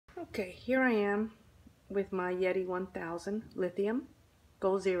Okay, here I am with my Yeti 1000 Lithium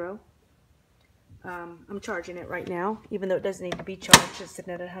Goal Zero. I'm charging it right now, even though it doesn't need to be charged. It's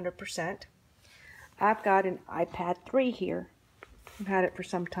sitting at 100%. I've got an iPad 3 here. I've had it for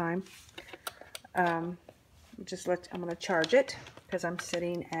some time. I'm going to charge it because I'm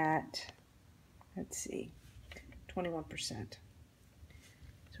sitting at, let's see, 21%.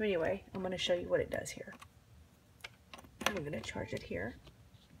 So anyway, I'm going to show you what it does here. I'm going to charge it here.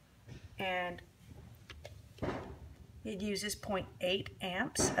 And it uses 0.8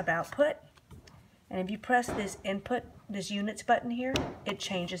 amps of output. And if you press this input, this units button here, it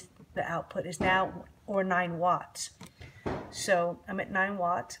changes the output. Is now or 9 watts. So I'm at 9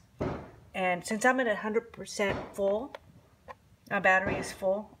 watts. And since I'm at 100% full, my battery is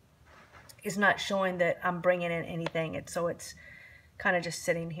full, it's not showing that I'm bringing in anything. So it's kind of just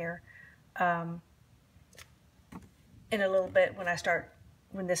sitting here. In a little bit, when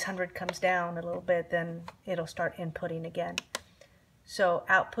this 100 comes down a little bit, then it'll start inputting again. So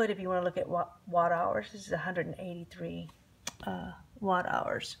output, if you want to look at watt hours, this is 183 watt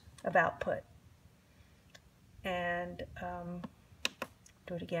hours of output. And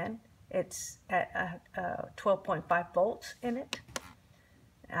do it again. It's at 12.5 volts in it.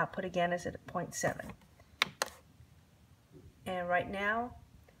 Output again is at 0.7. And right now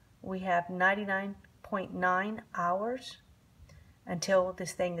we have 99.9 hours until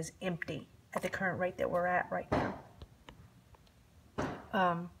this thing is empty at the current rate that we're at right now.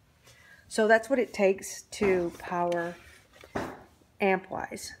 So that's what it takes to power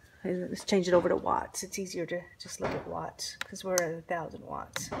amp-wise. Let's change it over to watts. It's easier to just look at watts because we're at 1,000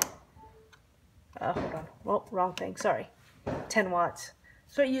 watts. Hold on. Oh, wrong thing. Sorry. 10 watts.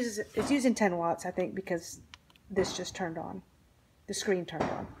 So it's using 10 watts, I think, because this just turned on. The screen turned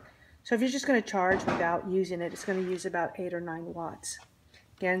on. So if you're just going to charge without using it, it's going to use about 8 or 9 watts.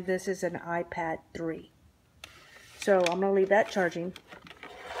 Again, this is an iPad 3. So I'm going to leave that charging.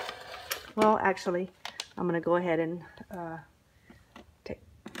 Well, actually, I'm going to go ahead and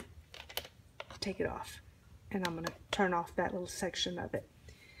take it off. And I'm going to turn off that little section of it.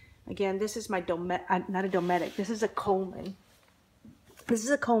 Again, this is my not a Dometic. This is a Coleman. This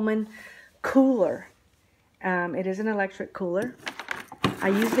is a Coleman cooler. It is an electric cooler. I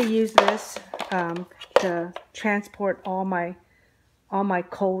usually use this to transport all my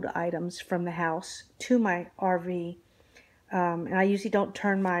cold items from the house to my RV. And I usually don't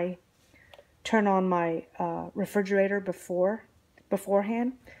turn on my refrigerator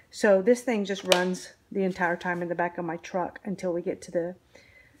beforehand. So this thing just runs the entire time in the back of my truck until we get to the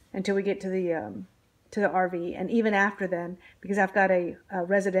RV, and even after then, because I've got a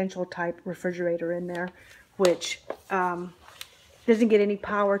residential type refrigerator in there, which doesn't get any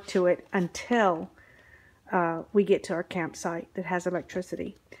power to it until we get to our campsite that has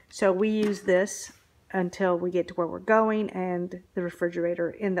electricity. So we use this until we get to where we're going and the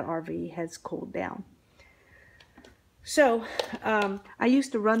refrigerator in the RV has cooled down. So I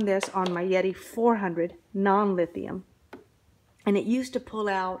used to run this on my Yeti 400 non-lithium, and it used to pull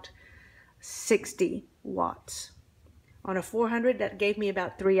out 60 watts. On a 400, that gave me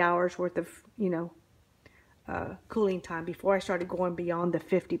about 3 hours worth of, cooling time before I started going beyond the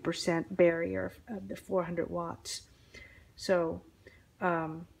 50% barrier of the 400 watts. So,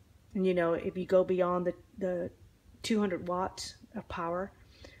 if you go beyond the 200 watts of power,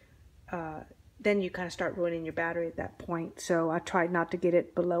 then you kind of start ruining your battery at that point. So I tried not to get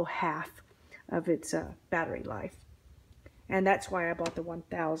it below half of its battery life. And that's why I bought the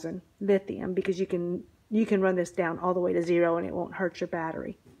 1000 lithium, because you can run this down all the way to 0 and it won't hurt your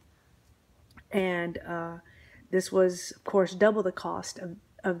battery. And this was, of course, double the cost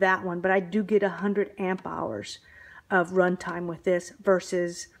of that one, but I do get 100 amp hours of runtime with this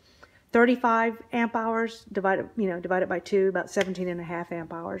versus 35 amp hours divided by 2, about 17.5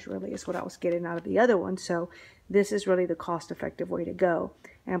 amp hours really is what I was getting out of the other one. So this is really the cost-effective way to go.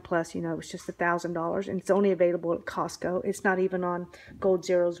 And plus, it's just $1,000, and it's only available at Costco. It's not even on Goal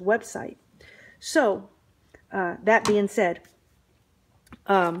Zero's website. So that being said,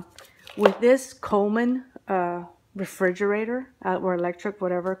 with this Coleman refrigerator or electric,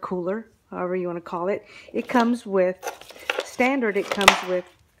 whatever, cooler, however you want to call it, it comes with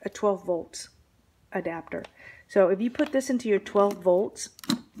a 12 volts adapter. So if you put this into your 12 volts,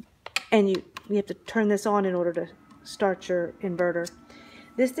 and you have to turn this on in order to start your inverter,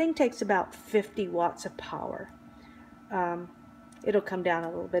 this thing takes about 50 watts of power. It'll come down a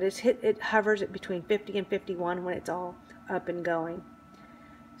little bit. It hovers at between 50 and 51 when it's all up and going.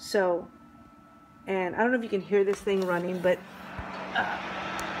 So, and I don't know if you can hear this thing running, but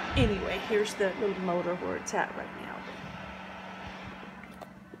anyway, here's the little motor where it's at right now.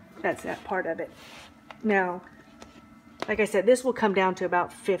 that's that part of it. Now, like I said, this will come down to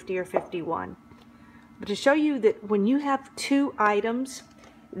about 50 or 51. But to show you that when you have two items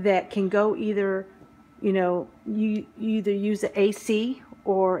that can go either, you know, you either use the AC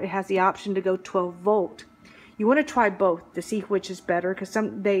or it has the option to go 12 volt. You want to try both to see which is better, because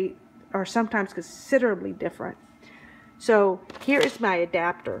they are sometimes considerably different. So here is my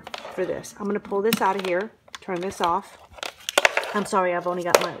adapter for this. I'm going to pull this out of here, turn this off. I'm sorry, I've only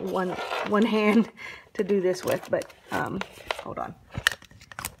got my one hand to do this with, but hold on.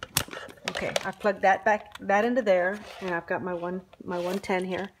 Okay, I plugged that into there, and I've got my 110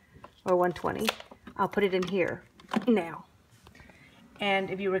 here, or 120. I'll put it in here now.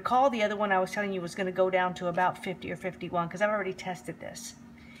 And if you recall, the other one I was telling you was going to go down to about 50 or 51, because I've already tested this.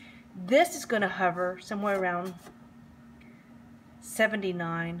 This is going to hover somewhere around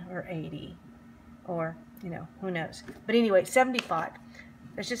 79 or 80, or, you know, who knows. But anyway, 75.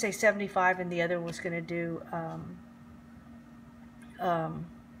 Let's just say 75, and the other was going to do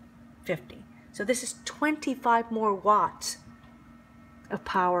 50. So this is 25 more watts of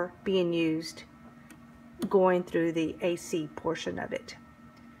power being used going through the AC portion of it.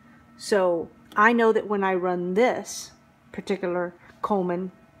 So I know that when I run this particular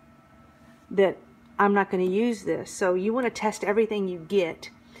Coleman, that I'm not going to use this. So you want to test everything you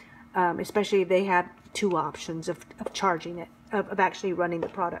get, especially if they have two options of charging it, of actually running the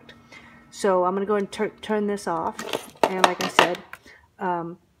product. So I'm going to go and turn this off. And like I said,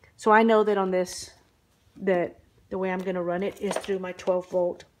 so I know that on this, that the way I'm going to run it is through my 12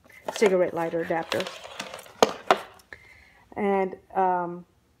 volt cigarette lighter adapter. And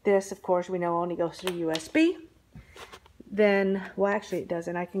this, of course, we know only goes through USB. Then, well, actually it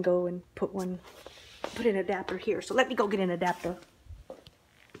doesn't. I can go and put an adapter here. So let me go get an adapter.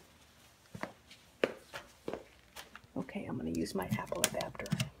 Okay, I'm going to use my Apple adapter.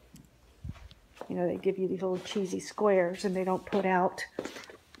 You know, they give you these little cheesy squares and they don't put out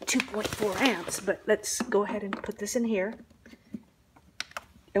 2.4 amps. But let's go ahead and put this in here.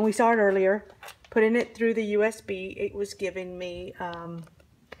 And we saw it earlier. Putting it through the USB, it was giving me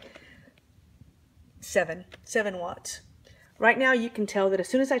 7 watts. Right now you can tell that as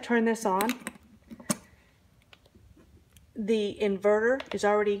soon as I turn this on, the inverter is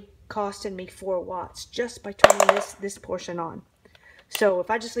already costing me 4 watts just by turning this portion on. So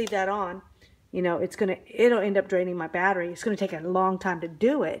if I just leave that on, you know, it'll end up draining my battery. It's going to take a long time to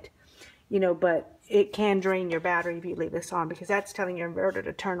do it, you know, but it can drain your battery if you leave this on, because that's telling your inverter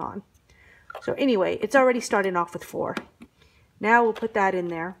to turn on. So anyway, it's already starting off with 4. Now we'll put that in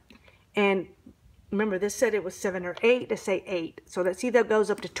there. And remember, this said it was 7 or 8. Let's say 8. So let's see, that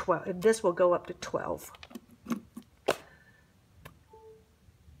goes up to 12. This will go up to 12.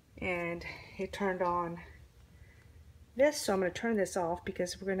 And it turned on this, so I'm going to turn this off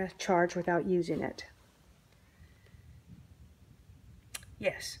because we're going to charge without using it.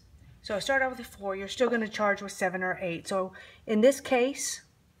 Yes. So I start out with 4. You're still going to charge with 7 or 8. So in this case,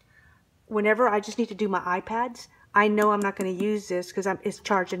 whenever I just need to do my iPads, I know I'm not going to use this because it's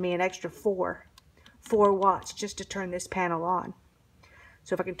charging me an extra 4 watts just to turn this panel on.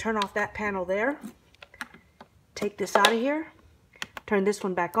 So if I can turn off that panel there, take this out of here, turn this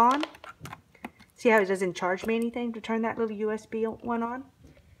one back on. See how it doesn't charge me anything to turn that little USB one on?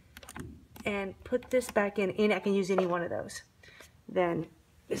 And put this back in, and I can use any one of those. Then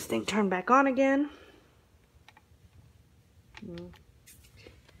this thing turned back on again.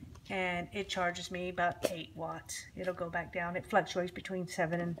 And it charges me about 8 watts. It'll go back down. It fluctuates between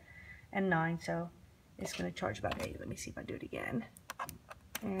 7 and 9, so it's going to charge about 8. Let me see if I do it again.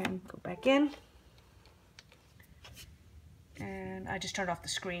 And go back in. And I just turned off the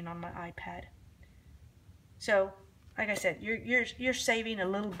screen on my iPad. So, like I said, you're saving a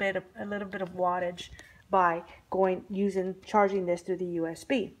little bit of wattage by charging this through the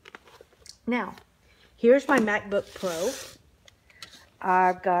USB. Now, here's my MacBook Pro.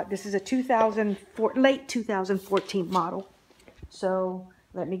 This is a late 2014 model. So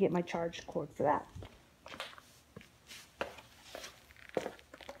let me get my charge cord for that.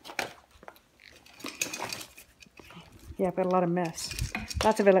 Yeah, I've got a lot of mess.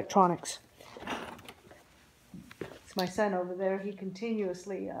 Lots of electronics. It's my son over there. He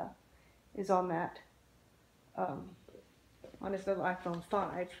continuously is on that, on his little iPhone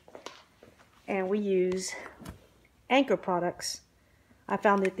 5. And we use Anchor products. I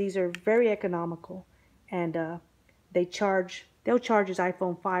found that these are very economical, and they'll charge his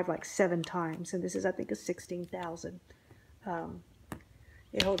iPhone 5 like 7 times, and this is, I think, a 16,000.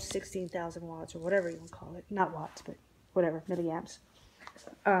 It holds 16,000 watts, or whatever you want to call it. Not watts, but whatever, milliamps.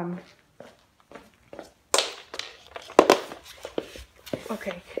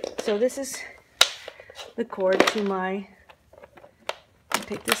 Okay, So this is the cord to my,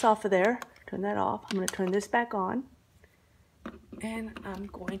 take this off of there, turn that off. I'm going to turn this back on, and I'm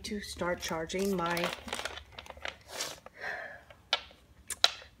going to start charging my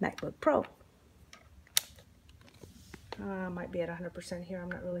MacBook Pro. Might be at 100% here,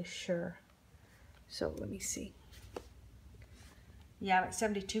 I'm not really sure. So let me see. Yeah, I'm at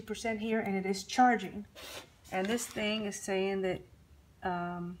 72% here, and it is charging. And this thing is saying that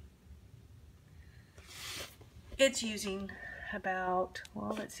it's using about,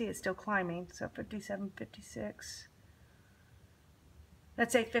 well, let's see, it's still climbing. So 57, 56.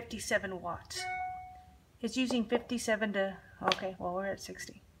 Let's say 57 watts. It's using 57 to, okay, well, we're at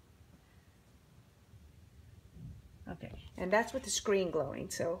 60. Okay, and that's with the screen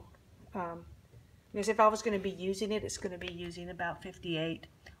glowing. So, because if I was going to be using it, it's going to be using about 58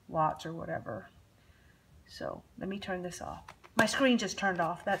 watts or whatever. So let me turn this off. My screen just turned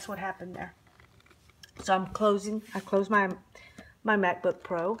off. That's what happened there. So I closed my MacBook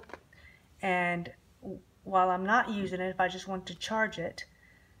Pro, and while I'm not using it, if I just want to charge it,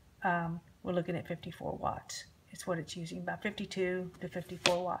 we're looking at 54 watts. It's what it's using, about 52 to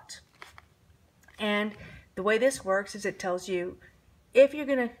 54 watts. And the way this works is it tells you if you're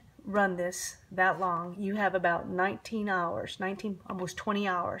going to run this that long, you have about 19 hours, almost 20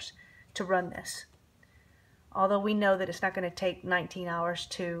 hours to run this. Although we know that it's not going to take 19 hours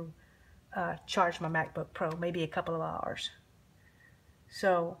to charge my MacBook Pro, maybe a couple of hours.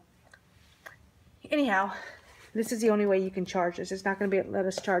 So anyhow, this is the only way you can charge this. It's not going to let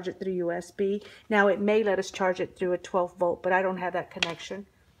us charge it through USB. Now it may let us charge it through a 12 volt, but I don't have that connection.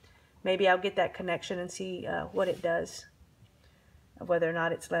 Maybe I'll get that connection and see what it does, whether or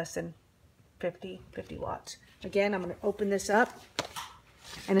not it's less than 50 watts. Again, I'm going to open this up,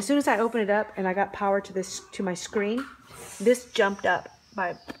 and as soon as I open it up and I got power to my screen, this jumped up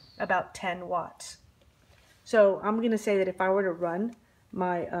by about 10 watts. So I'm going to say that if I were to run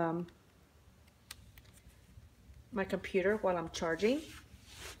my my computer while I'm charging,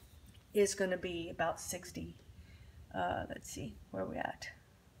 it's going to be about 60. Let's see, where are we at?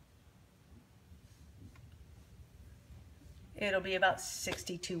 It'll be about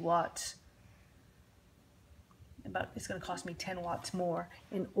 62 watts. It's going to cost me 10 watts more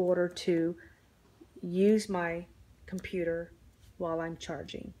in order to use my computer while I'm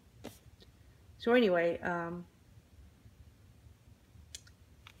charging. So anyway,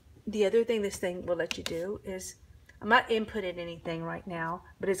 the other thing this thing will let you do is, I'm not inputting anything right now,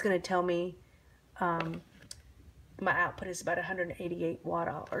 but it's going to tell me my output is about 188 watt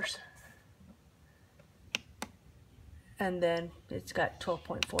hours. And then it's got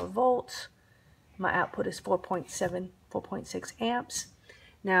 12.4 volts. My output is 4.6 amps.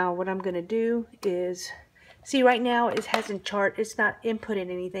 Now what I'm going to do is, see right now it hasn't charged, it's not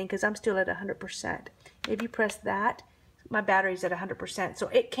inputting anything because I'm still at 100%. If you press that, my battery's at 100%. So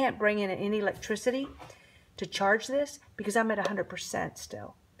it can't bring in any electricity to charge this because I'm at 100%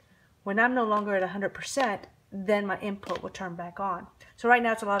 still. When I'm no longer at 100%, then my input will turn back on. So right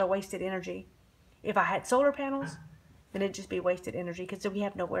now it's a lot of wasted energy. If I had solar panels, then it'd just be wasted energy because we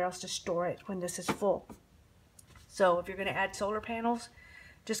have nowhere else to store it when this is full. So if you're going to add solar panels,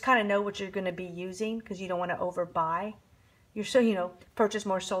 just kind of know what you're going to be using because you don't want to overbuy. Purchase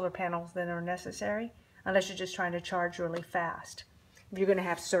more solar panels than are necessary unless you're just trying to charge really fast. If you're going to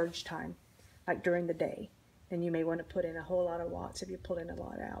have surge time, like during the day, then you may want to put in a whole lot of watts if you pull in a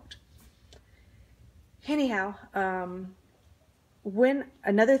lot out. Anyhow,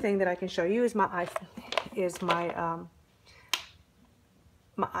 another thing that I can show you is my iPhone.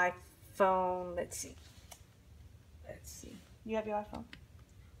 Let's see. You have your iPhone?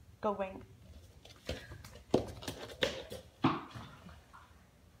 Go Wayne.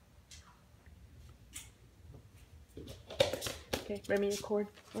 Okay, bring me your cord.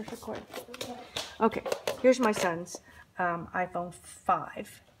 Where's your cord? Okay, here's my son's iPhone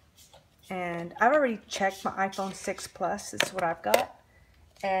 5. And I've already checked my iPhone 6 Plus. This is what I've got.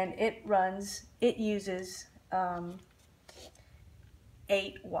 And it uses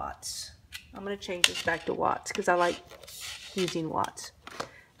 8 watts. I'm going to change this back to watts because I like using watts.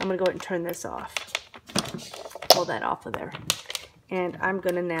 I'm going to go ahead and turn this off. Pull that off of there. And I'm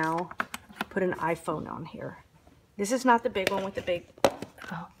going to now put an iPhone on here. This is not the big one with the big...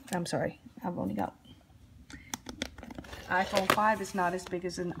 Oh, I'm sorry. I've only got... iPhone 5 is not as big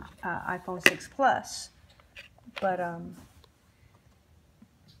as an iPhone 6 Plus. But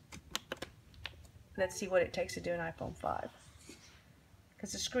let's see what it takes to do an iPhone 5.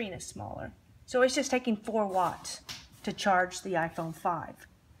 Because the screen is smaller. So it's just taking 4 watts to charge the iPhone 5.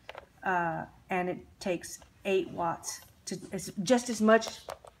 And it takes 8 watts. It's just as much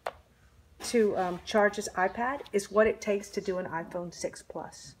to charge this iPad is what it takes to do an iPhone 6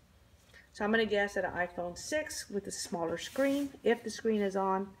 Plus. So I'm going to guess that an iPhone 6 with a smaller screen, if the screen is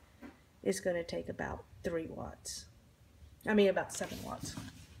on, is going to take about 3 watts. I mean about 7 watts.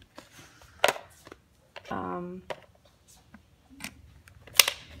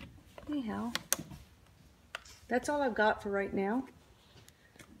 Anyhow, that's all I've got for right now.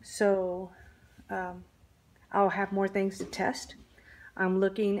 So I'll have more things to test. I'm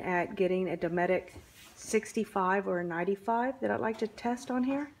looking at getting a Dometic 65 or a 95 that I'd like to test on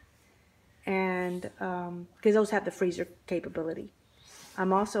here, and because those have the freezer capability.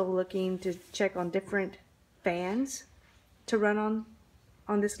 I'm also looking to check on different fans to run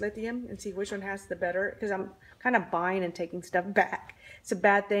on this Lithium and see which one has the better, because I'm kind of buying and taking stuff back. It's a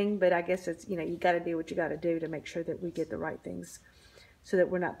bad thing, but I guess it's, you know, you got to do what you got to do to make sure that we get the right things, so that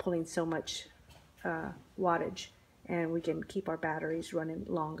we're not pulling so much wattage, and we can keep our batteries running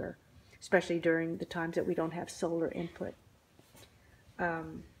longer, especially during the times that we don't have solar input.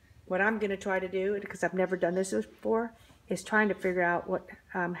 What I'm going to try to do, because I've never done this before, is trying to figure out what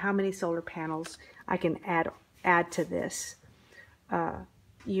how many solar panels I can add to this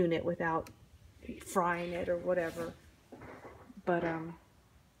unit without frying it or whatever. But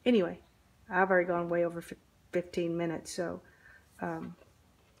anyway, I've already gone way over 15 minutes, so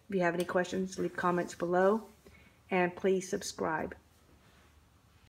if you have any questions, leave comments below, and please subscribe.